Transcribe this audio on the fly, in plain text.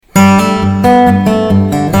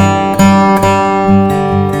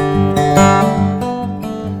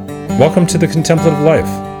Welcome to the Contemplative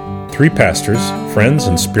Life. Three pastors, friends,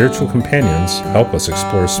 and spiritual companions help us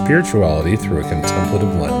explore spirituality through a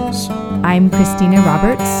contemplative lens. I'm Christina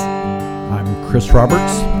Roberts. I'm Chris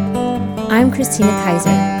Roberts. I'm Christina Kaiser.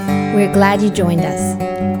 We're glad you joined us.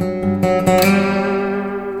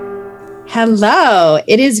 Hello,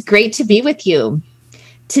 it is great to be with you.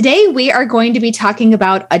 Today we are going to be talking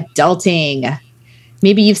about adulting.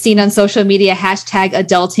 Maybe you've seen on social media hashtag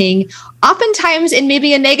adulting, oftentimes in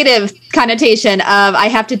maybe a negative connotation of I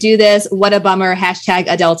have to do this, what a bummer, hashtag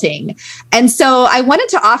adulting. And so I wanted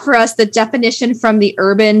to offer us the definition from the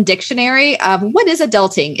Urban Dictionary of what is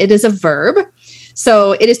adulting. It is a verb.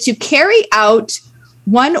 So it is to carry out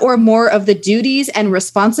one or more of the duties and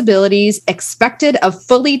responsibilities expected of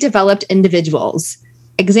fully developed individuals.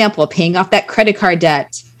 Example, paying off that credit card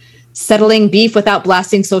debt, settling beef without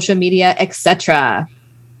blasting social media, etc.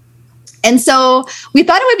 And so we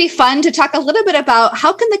thought it would be fun to talk a little bit about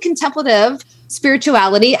how can the contemplative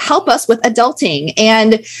spirituality help us with adulting.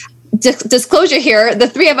 And disclosure here, the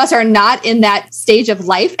three of us are not in that stage of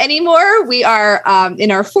life anymore. We are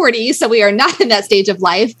in our 40s, so we are not in that stage of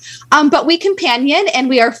life. But we companion and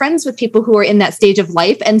we are friends with people who are in that stage of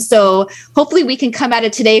life. And so hopefully we can come at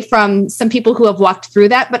it today from some people who have walked through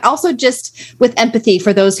that, but also just with empathy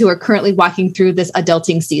for those who are currently walking through this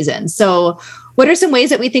adulting season. So what are some ways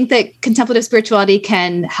that we think that contemplative spirituality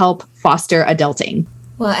can help foster adulting?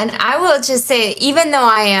 Well, and I will just say, even though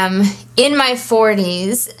I am in my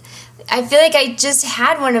 40s, I feel like I just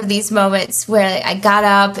had one of these moments where I got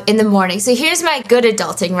up in the morning. So here's my good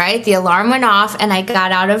adulting, right? The alarm went off and I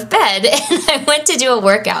got out of bed and I went to do a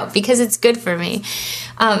workout because it's good for me.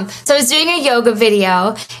 So I was doing a yoga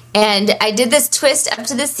video and I did this twist up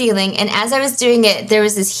to the ceiling. And as I was doing it, there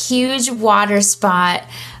was this huge water spot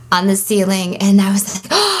on the ceiling. And I was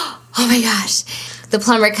like, oh my gosh. The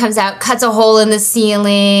plumber comes out, cuts a hole in the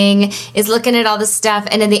ceiling, is looking at all the stuff,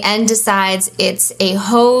 and in the end decides it's a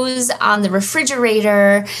hose on the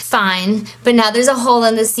refrigerator. Fine. But now there's a hole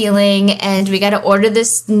in the ceiling, and we got to order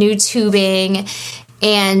this new tubing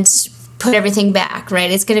and put everything back, right?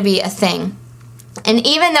 It's going to be a thing. And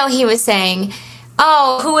even though he was saying,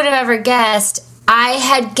 oh, who would have ever guessed? I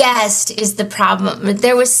had guessed is the problem.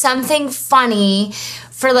 There was something funny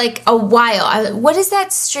for like a while. What is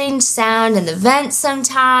that strange sound in the vent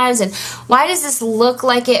sometimes? And why does this look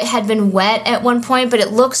like it had been wet at one point, but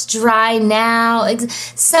it looks dry now? Like,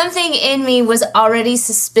 something in me was already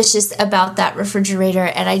suspicious about that refrigerator,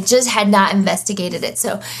 and I just had not investigated it.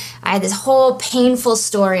 So I had this whole painful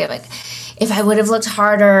story of like, if I would have looked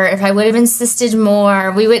harder, if I would have insisted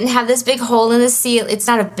more, we wouldn't have this big hole in the ceiling. It's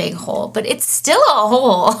not a big hole, but it's still a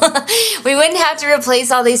hole. We wouldn't have to replace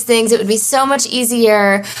all these things. It would be so much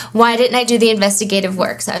easier. Why didn't I do the investigative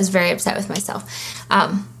work? So I was very upset with myself.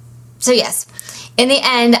 So yes, in the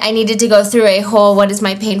end, I needed to go through a whole, what is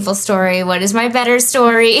my painful story? What is my better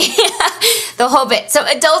story? The whole bit. So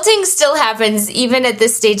adulting still happens even at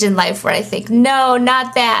this stage in life where I think, no,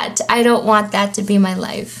 not that. I don't want that to be my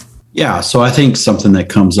life. Yeah, so I think something that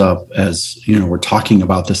comes up as, we're talking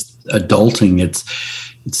about this adulting, it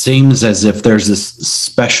seems as if there's this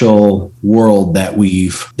special world that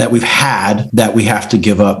we've had that we have to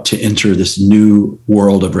give up to enter this new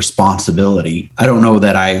world of responsibility. I don't know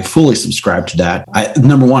that I fully subscribe to that.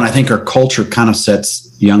 Number one, I think our culture kind of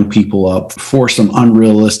sets young people up for some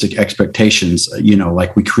unrealistic expectations.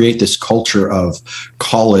 Like we create this culture of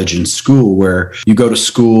college and school where you go to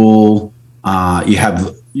school, you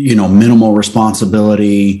have minimal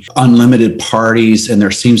responsibility, unlimited parties, and there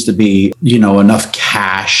seems to be, enough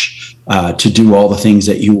cash to do all the things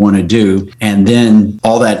that you want to do. And then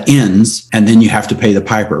all that ends, and then you have to pay the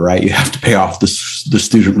piper, right? You have to pay off the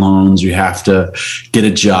student loans. You have to get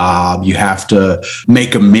a job. You have to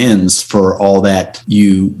make amends for all that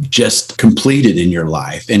you just completed in your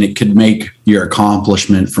life. And it could make your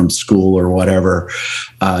accomplishment from school or whatever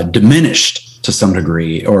diminished to some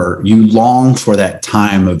degree, or you long for that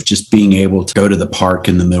time of just being able to go to the park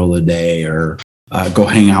in the middle of the day or go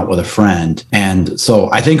hang out with a friend. And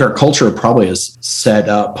so I think our culture probably has set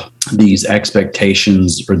up these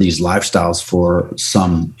expectations or these lifestyles for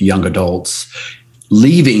some young adults,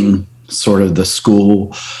 leaving sort of the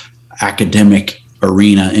school academic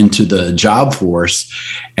arena into the job force.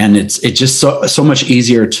 And it's just so much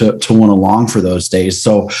easier to want to long for those days.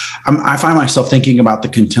 So I find myself thinking about the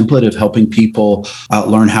contemplative helping people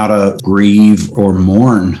learn how to grieve or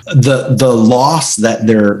mourn the loss that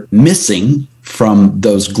they're missing from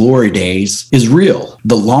those glory days is real.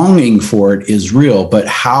 The longing for it is real, but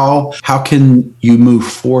how can you move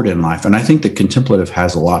forward in life? And I think the contemplative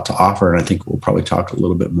has a lot to offer. And I think we'll probably talk a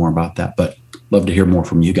little bit more about that, but love to hear more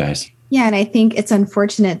from you guys. Yeah, and I think it's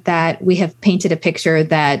unfortunate that we have painted a picture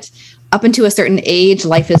that up until a certain age,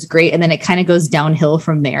 life is great, and then it kind of goes downhill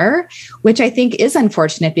from there, which I think is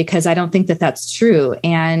unfortunate because I don't think that that's true.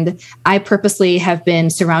 And I purposely have been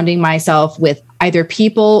surrounding myself with either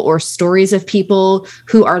people or stories of people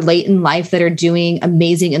who are late in life that are doing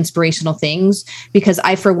amazing, inspirational things, because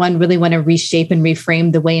I, for one, really want to reshape and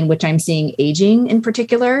reframe the way in which I'm seeing aging in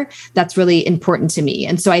particular. That's really important to me.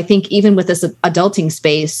 And so I think even with this adulting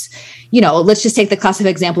space, let's just take the classic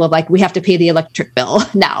example of like, we have to pay the electric bill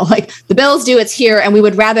now, like the bill's due, it's here, and we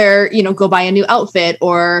would rather, go buy a new outfit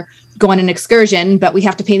or go on an excursion, but we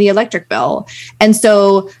have to pay the electric bill. And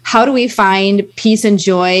so how do we find peace and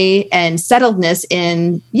joy and settledness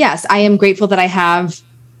in, yes, I am grateful that I have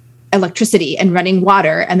electricity and running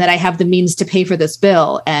water and that I have the means to pay for this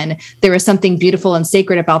bill. And there is something beautiful and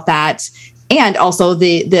sacred about that. And also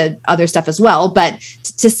the other stuff as well. But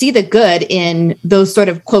to see the good in those sort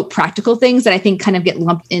of, quote, practical things that I think kind of get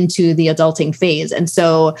lumped into the adulting phase. And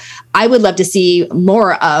so I would love to see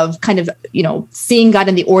more of kind of, seeing God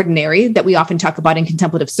in the ordinary that we often talk about in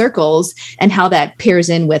contemplative circles and how that pairs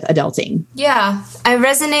in with adulting. Yeah, I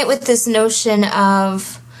resonate with this notion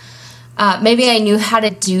of maybe I knew how to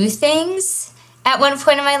do things. At one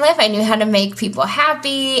point in my life, I knew how to make people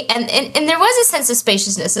happy. And there was a sense of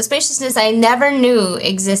spaciousness, a spaciousness I never knew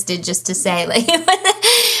existed, just to say.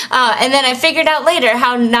 And then I figured out later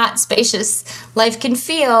how not spacious life can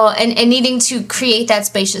feel. And needing to create that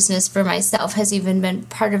spaciousness for myself has even been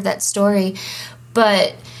part of that story.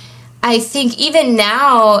 But I think even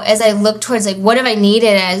now, as I look towards, like, what have I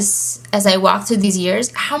needed as I walk through these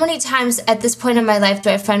years, how many times at this point in my life do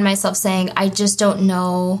I find myself saying, I just don't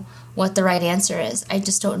know what the right answer is. I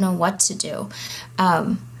just don't know what to do.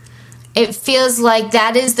 It feels like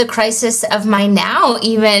that is the crisis of my now,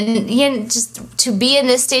 even just to be in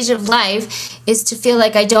this stage of life is to feel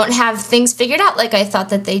like I don't have things figured out like I thought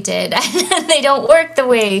that they did. They don't work the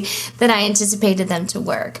way that I anticipated them to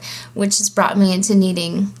work, which has brought me into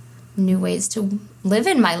needing new ways to live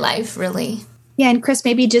in my life, really. Yeah. And Chris,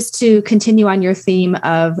 maybe just to continue on your theme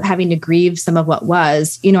of having to grieve some of what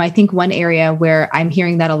was, I think one area where I'm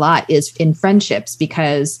hearing that a lot is in friendships,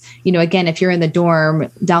 because, again, if you're in the dorm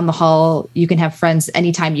down the hall, you can have friends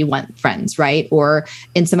anytime you want friends, right? Or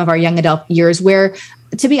in some of our young adult years where,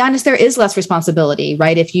 to be honest, there is less responsibility,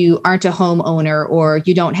 right? If you aren't a homeowner or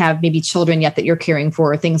you don't have maybe children yet that you're caring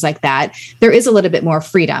for or things like that, there is a little bit more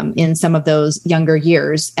freedom in some of those younger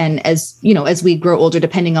years. And as we grow older,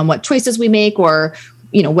 depending on what choices we make or,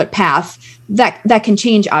 what path, that can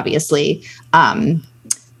change, obviously.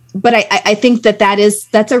 But I think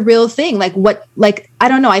that's a real thing. I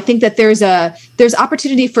don't know. I think that there's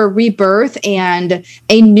opportunity for rebirth and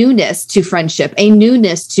a newness to friendship, a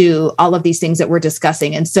newness to all of these things that we're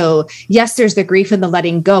discussing. And so, yes, there's the grief and the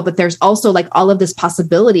letting go, but there's also like all of this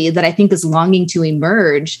possibility that I think is longing to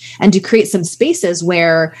emerge and to create some spaces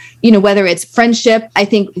where, whether it's friendship, I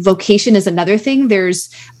think vocation is another thing.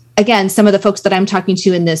 There's, again, some of the folks that I'm talking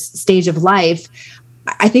to in this stage of life,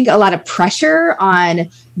 I think a lot of pressure on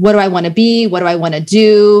what do I want to be? What do I want to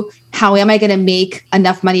do? How am I going to make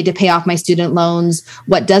enough money to pay off my student loans?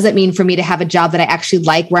 What does it mean for me to have a job that I actually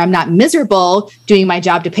like, where I'm not miserable doing my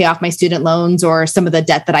job to pay off my student loans or some of the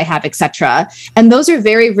debt that I have, et cetera? And those are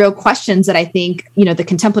very real questions that I think, the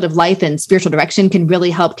contemplative life and spiritual direction can really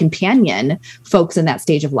help companion folks in that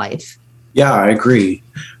stage of life. Yeah, I agree.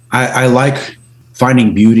 I like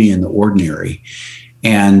finding beauty in the ordinary.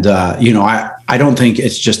 And, I don't think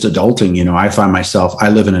it's just adulting. I find myself, I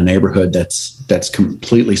live in a neighborhood that's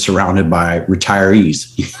completely surrounded by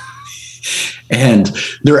retirees and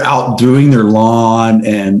they're out doing their lawn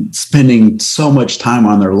and spending so much time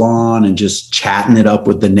on their lawn and just chatting it up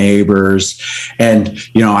with the neighbors. And,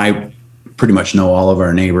 I pretty much know all of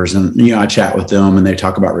our neighbors and, I chat with them and they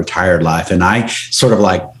talk about retired life. And I sort of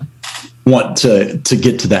like want to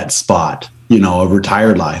get to that spot, a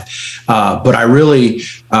retired life. But I really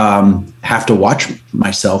have to watch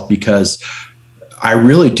myself because I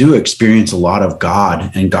really do experience a lot of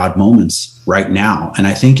God and God moments right now. And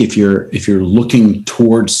I think if you're looking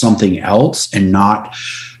towards something else and not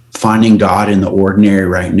finding God in the ordinary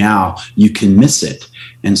right now, you can miss it.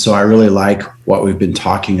 And so I really like what we've been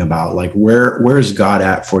talking about, like where is God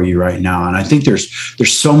at for you right now? And I think there's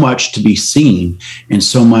so much to be seen and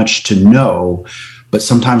so much to know, but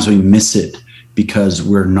sometimes we miss it because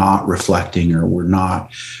we're not reflecting or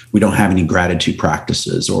we don't have any gratitude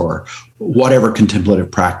practices or whatever contemplative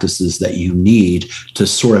practices that you need to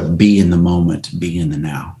sort of be in the moment, be in the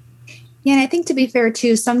now. Yeah, and I think to be fair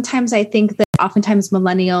too, sometimes I think that oftentimes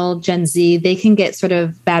millennial, Gen Z, they can get sort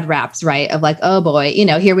of bad raps, right? Of like, oh boy,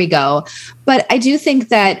 here we go. But I do think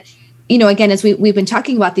that, again, as we've been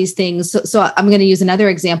talking about these things, so I'm going to use another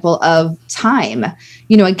example of time.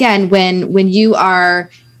 Again, when you are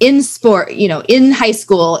in sport, in high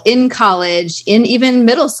school, in college, in even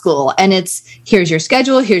middle school, and it's here's your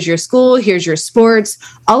schedule, here's your school, here's your sports,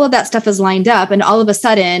 all of that stuff is lined up. And all of a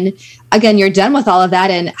sudden, again, you're done with all of that.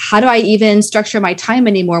 And how do I even structure my time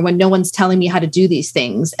anymore when no one's telling me how to do these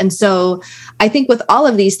things? And so I think with all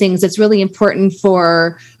of these things, it's really important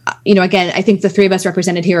for, again, I think the three of us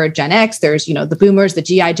represented here are Gen X. There's, the boomers, the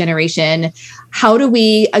GI generation. How do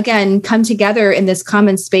we, again, come together in this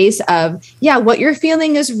common space of, what you're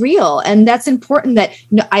feeling is real. And that's important that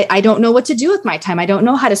I don't know what to do with my time. I don't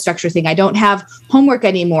know how to structure things. I don't have homework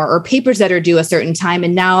anymore or papers that are due a certain time.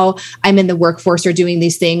 And now I'm in the workforce or doing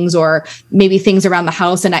these things or maybe things around the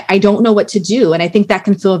house and I don't know what to do. And I think that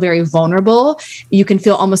can feel very vulnerable. You can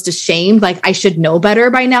feel almost ashamed, like I should know better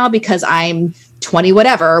by now because I'm 20,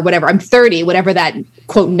 whatever, I'm 30, whatever that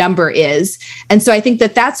quote number is. And so I think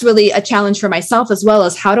that that's really a challenge for myself as well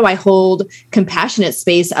as how do I hold compassionate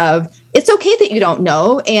space of it's okay that you don't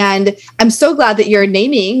know. And I'm so glad that you're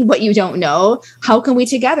naming what you don't know. How can we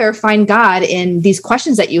together find God in these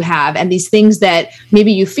questions that you have and these things that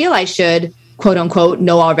maybe you feel I should quote unquote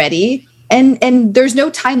know already. And there's no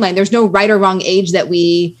timeline. There's no right or wrong age that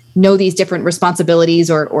we know these different responsibilities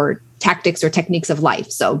or tactics or techniques of life.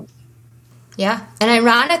 So yeah. And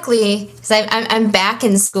ironically, because I'm back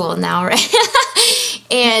in school now, right?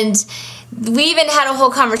 And we even had a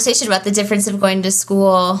whole conversation about the difference of going to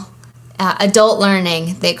school, adult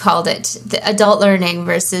learning, they called it, the adult learning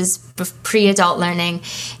versus pre-adult learning.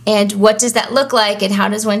 And what does that look like and how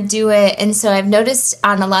does one do it? And so I've noticed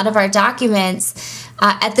on a lot of our documents,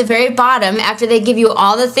 at the very bottom, after they give you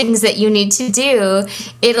all the things that you need to do,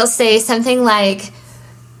 it'll say something like,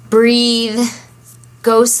 breathe,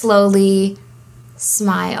 go slowly,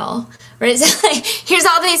 smile. Right? So like, here's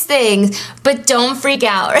all these things, but don't freak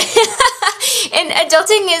out. And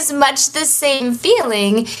adulting is much the same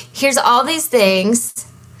feeling. Here's all these things.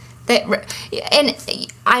 And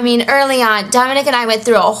I mean, early on, Dominic and I went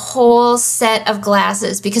through a whole set of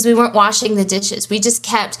glasses because we weren't washing the dishes. We just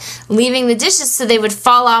kept leaving the dishes so they would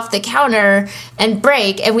fall off the counter and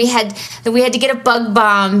break. And we had to get a bug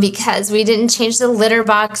bomb because we didn't change the litter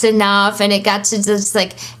box enough, and it got to just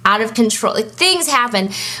like out of control. Like, things happen,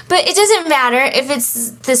 but it doesn't matter if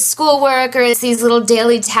it's the schoolwork or it's these little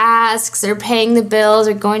daily tasks or paying the bills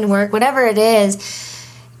or going to work, whatever it is.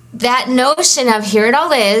 That notion of here it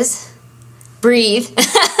all is, breathe,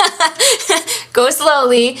 go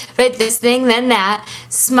slowly, right? This thing, then that,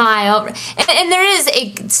 smile. And there is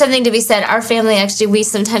something to be said. Our family, actually, we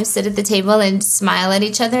sometimes sit at the table and smile at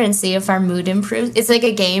each other and see if our mood improves. It's like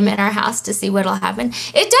a game in our house to see what'll happen.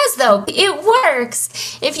 It does, though. It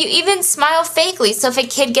works. If you even smile fakely. So if a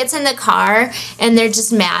kid gets in the car and they're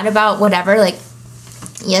just mad about whatever, like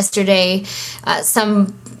yesterday,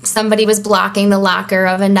 somebody was blocking the locker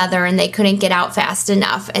of another and they couldn't get out fast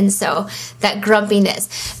enough. And so that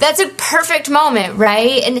grumpiness, that's a perfect moment,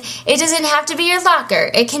 right? And it doesn't have to be your locker.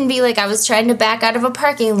 It can be like, I was trying to back out of a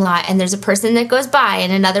parking lot and there's a person that goes by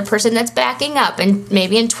and another person that's backing up. And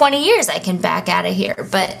maybe in 20 years I can back out of here,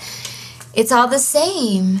 but it's all the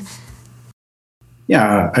same.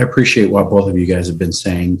 Yeah, I appreciate what both of you guys have been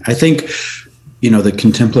saying. I think, the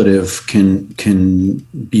contemplative can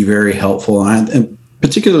be very helpful. And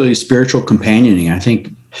particularly spiritual companioning. I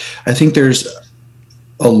think there's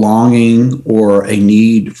a longing or a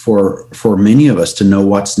need for many of us to know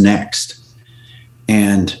what's next.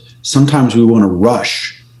 And sometimes we want to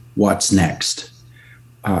rush what's next.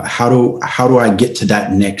 How do I get to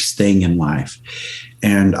that next thing in life?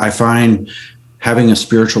 And I find having a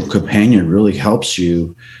spiritual companion really helps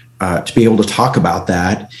you to be able to talk about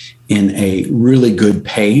that in a really good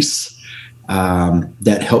pace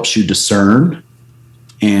that helps you discern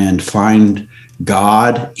and find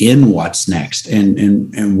God in what's next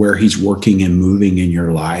and where he's working and moving in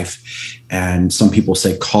your life. And some people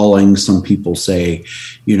say calling, some people say,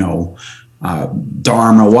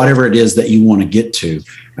 dharma, whatever it is that you want to get to.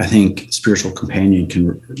 I think spiritual companion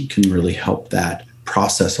can really help that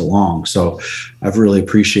process along. So I've really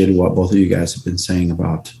appreciated what both of you guys have been saying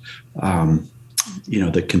about,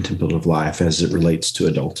 the contemplative life as it relates to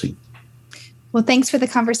adulting. Well, thanks for the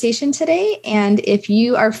conversation today. And if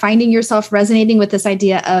you are finding yourself resonating with this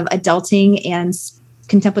idea of adulting and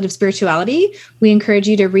contemplative spirituality, we encourage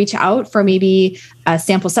you to reach out for maybe a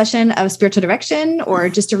sample session of spiritual direction or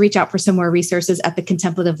just to reach out for some more resources at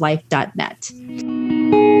thecontemplativelife.net.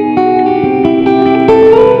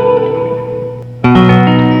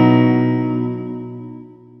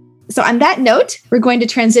 So on that note, we're going to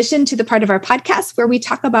transition to the part of our podcast where we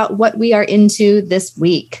talk about what we are into this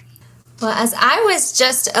week. Well, as I was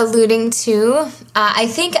just alluding to, I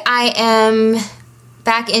think I am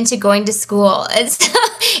back into going to school.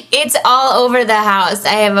 It's all over the house.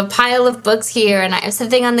 I have a pile of books here, and I have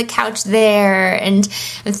something on the couch there, and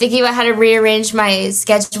I'm thinking about how to rearrange my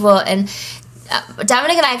schedule. And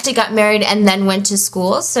Dominic and I actually got married and then went to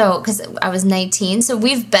school, so because I was 19, so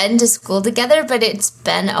we've been to school together, but it's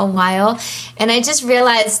been a while. And I just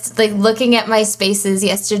realized, like, looking at my spaces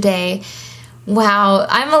yesterday, wow,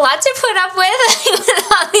 I'm a lot to put up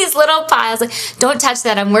with all these little piles. Like, don't touch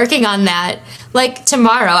that. I'm working on that. Like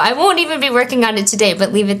tomorrow. I won't even be working on it today,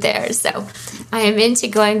 but leave it there. So I am into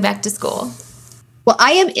going back to school. Well,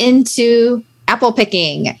 I am into apple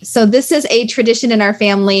picking. So this is a tradition in our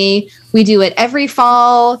family. We do it every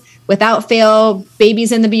fall without fail,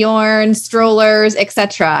 babies in the Bjorn, strollers,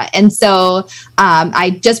 etc. And so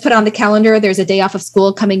I just put on the calendar, there's a day off of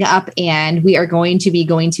school coming up, and we are going to be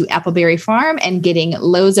going to Appleberry Farm and getting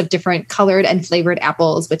loads of different colored and flavored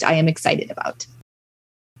apples, which I am excited about.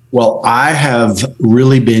 Well, I have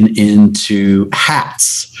really been into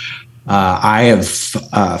hats. I have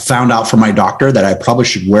found out from my doctor that I probably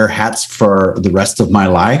should wear hats for the rest of my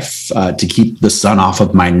life to keep the sun off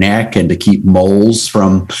of my neck and to keep moles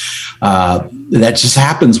from. That just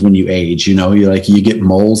happens when you age. You know, you get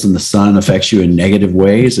moles and the sun affects you in negative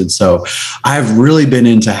ways. And so I've really been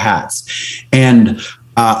into hats, and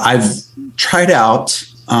I've tried out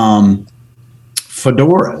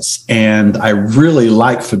fedoras, and I really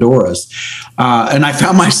like fedoras. And I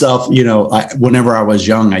found myself, whenever I was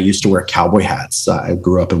young, I used to wear cowboy hats. I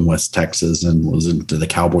grew up in West Texas and was into the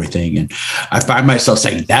cowboy thing. And I find myself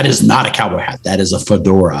saying, that is not a cowboy hat. That is a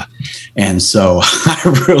fedora. And so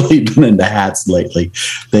I've really been into hats lately.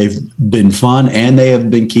 They've been fun, and they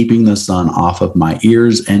have been keeping the sun off of my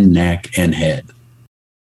ears and neck and head.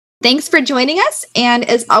 Thanks for joining us. And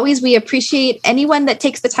as always, we appreciate anyone that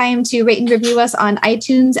takes the time to rate and review us on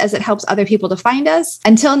iTunes, as it helps other people to find us.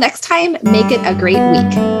 Until next time, make it a great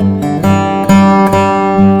week.